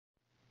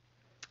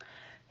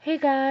Hey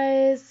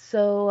guys,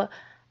 so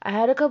I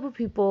had a couple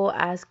people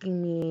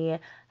asking me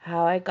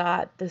how I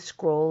got the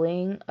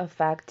scrolling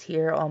effect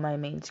here on my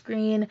main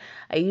screen.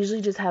 I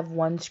usually just have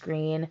one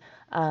screen.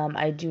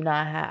 I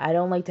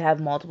don't like to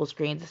have multiple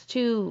screens. It's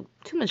too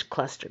much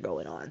cluster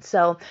going on.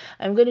 So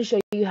I'm going to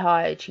show you how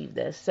I achieve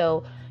this.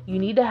 So you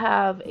need to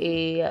have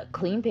a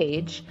clean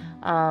page.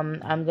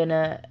 I'm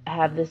gonna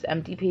have this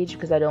empty page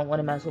because I don't want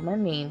to mess with my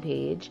main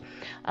page.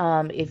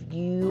 If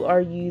you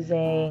are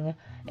using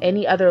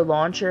any other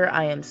launcher,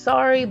 I am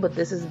sorry, but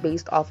this is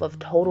based off of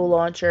Total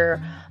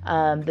Launcher.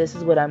 This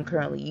is what I'm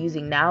currently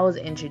using now. Is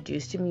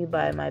introduced to me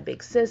by my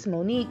big sis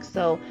Monique,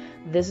 so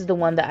this is the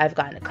one that I've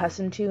gotten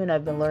accustomed to, and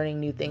I've been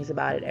learning new things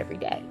about it every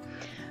day.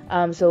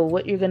 So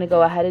what you're going to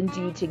go ahead and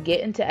do to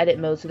get into edit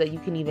mode so that you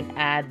can even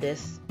add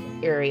this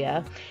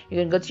area, you're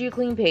going to go to your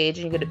clean page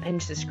and you're going to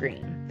pinch the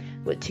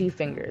screen with 2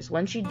 fingers.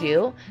 Once you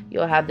do,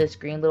 you'll have this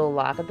green little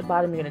lock at the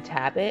bottom. You're going to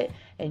tap it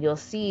and you'll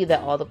see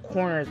that all the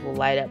corners will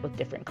light up with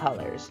different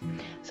colors.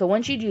 So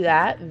once you do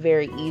that,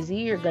 very easy,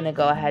 you're going to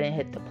go ahead and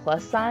hit the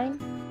plus sign.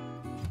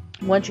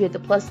 Once you hit the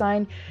plus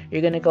sign,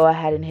 you're going to go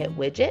ahead and hit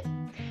widget,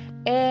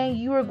 and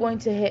you are going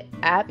to hit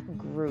app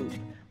group.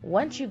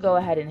 Once you go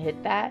ahead and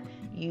hit that,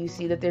 you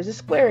see that there's a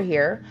square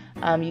here.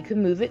 You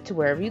can move it to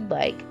wherever you'd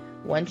like.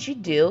 Once you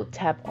do,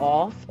 tap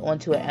off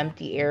onto an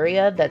empty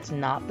area that's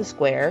not the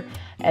square,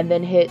 and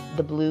then hit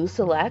the blue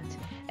select.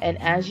 And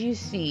as you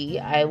see,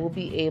 I will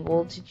be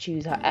able to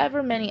choose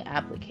however many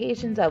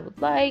applications I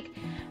would like,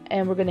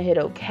 and we're going to hit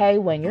OK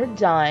when you're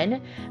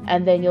done,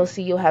 and then you'll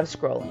see you'll have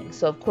scrolling.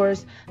 So of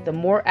course, the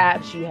more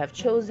apps you have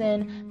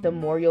chosen, the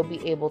more you'll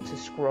be able to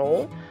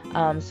scroll.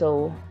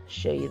 So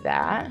show you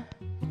that.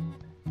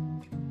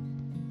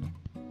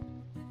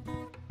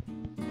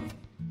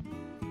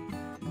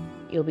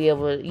 You'll be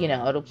able to,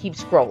 it'll keep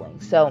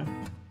scrolling. So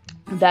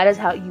that is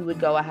how you would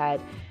go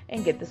ahead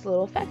and get this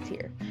little effect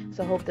here.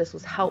 So I hope this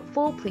was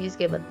helpful. Please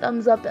give a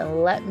thumbs up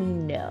and let me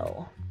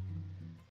know.